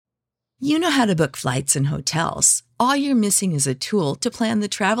You know how to book flights and hotels. All you're missing is a tool to plan the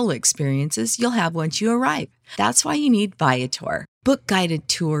travel experiences you'll have once you arrive. That's why you need Viator. Book guided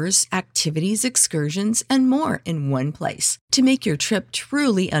tours, activities, excursions, and more in one place to make your trip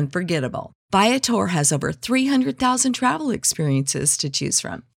truly unforgettable. Viator has over 300,000 travel experiences to choose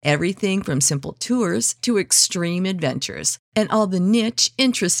from. Everything from simple tours to extreme adventures and all the niche,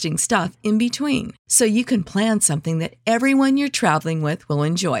 interesting stuff in between. So you can plan something that everyone you're traveling with will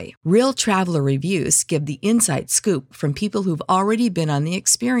enjoy. Real traveler reviews give the inside scoop from people who've already been on the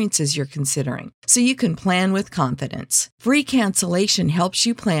experiences you're considering. So you can plan with confidence. Free cancellation helps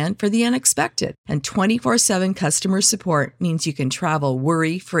you plan for the unexpected. And 24/7 customer support means you can travel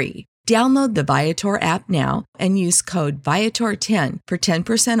worry-free. Download the Viator app now and use code Viator10 for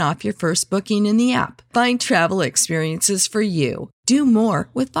 10% off your first booking in the app. Find travel experiences for you. Do more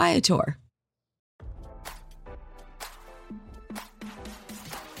with Viator.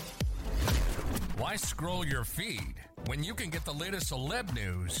 Why scroll your feed when you can get the latest celeb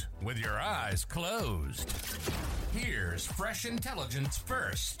news with your eyes closed? Here's fresh intelligence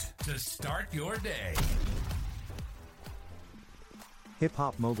first to start your day.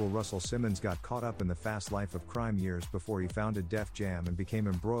 Hip-hop mogul Russell Simmons got caught up in the fast life of crime years before he founded Def Jam and became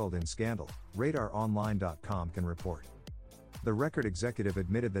embroiled in scandal, RadarOnline.com can report. The record executive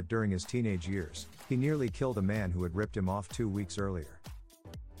admitted that during his teenage years, he nearly killed a man who had ripped him off 2 weeks earlier.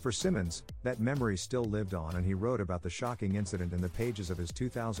 For Simmons, that memory still lived on, and he wrote about the shocking incident in the pages of his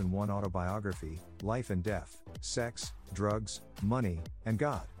 2001 autobiography, Life and Death, Sex, Drugs, Money, and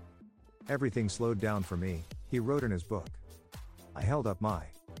God. Everything slowed down for me, he wrote in his book. I held up my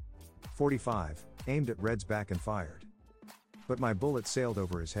 .45, aimed at Red's back and fired. But my bullet sailed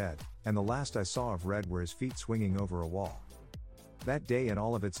over his head, and the last I saw of Red were his feet swinging over a wall. That day and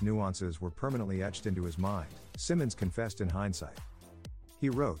all of its nuances were permanently etched into his mind, Simmons confessed in hindsight. He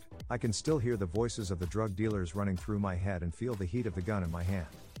wrote, I can still hear the voices of the drug dealers running through my head and feel the heat of the gun in my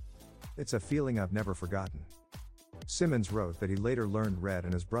hand. It's a feeling I've never forgotten. Simmons wrote that he later learned Red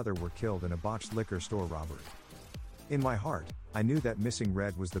and his brother were killed in a botched liquor store robbery. In my heart, I knew that missing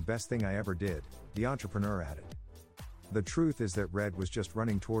Red was the best thing I ever did, the entrepreneur added. The truth is that Red was just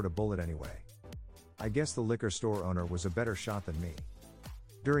running toward a bullet anyway. I guess the liquor store owner was a better shot than me.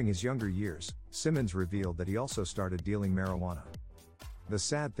 During his younger years, Simmons revealed that he also started dealing marijuana. The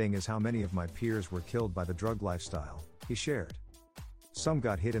sad thing is how many of my peers were killed by the drug lifestyle, he shared. Some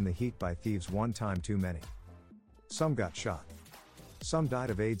got hit in the heat by thieves one time too many. Some got shot. Some died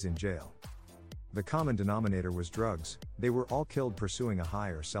of AIDS in jail. The common denominator was drugs, they were all killed pursuing a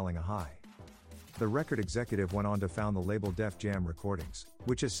high or selling a high. The record executive went on to found the label Def Jam Recordings,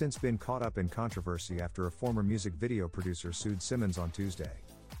 which has since been caught up in controversy after a former music video producer sued Simmons on Tuesday.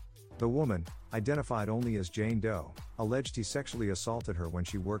 The woman, identified only as Jane Doe, alleged he sexually assaulted her when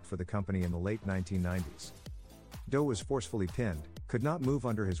she worked for the company in the late 1990s. Doe was forcefully pinned, could not move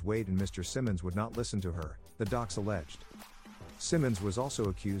under his weight, and Mr. Simmons would not listen to her, the docs alleged. Simmons was also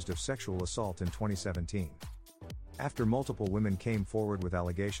accused of sexual assault in 2017. After multiple women came forward with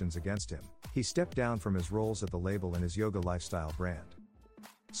allegations against him, he stepped down from his roles at the label and his yoga lifestyle brand.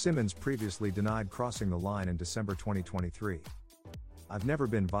 Simmons previously denied crossing the line in December 2023. I've never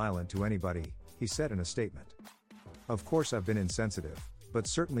been violent to anybody, he said in a statement. Of course I've been insensitive, but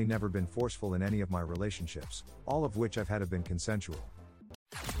certainly never been forceful in any of my relationships, all of which I've had have been consensual.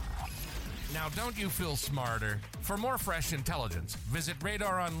 Now don't you feel smarter? For more fresh intelligence, visit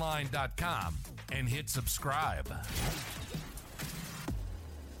RadarOnline.com and hit subscribe.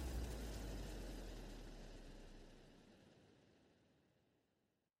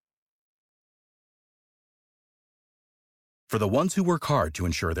 For the ones who work hard to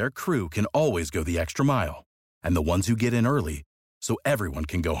ensure their crew can always go the extra mile, and the ones who get in early so everyone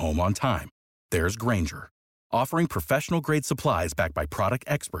can go home on time, there's Grainger, offering professional-grade supplies backed by product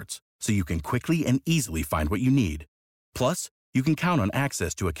experts so you can quickly and easily find what you need. Plus, you can count on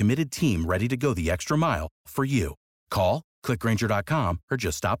access to a committed team ready to go the extra mile for you. Call, click Grainger.com, or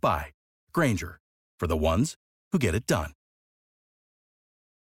just stop by. Grainger, for the ones who get it done.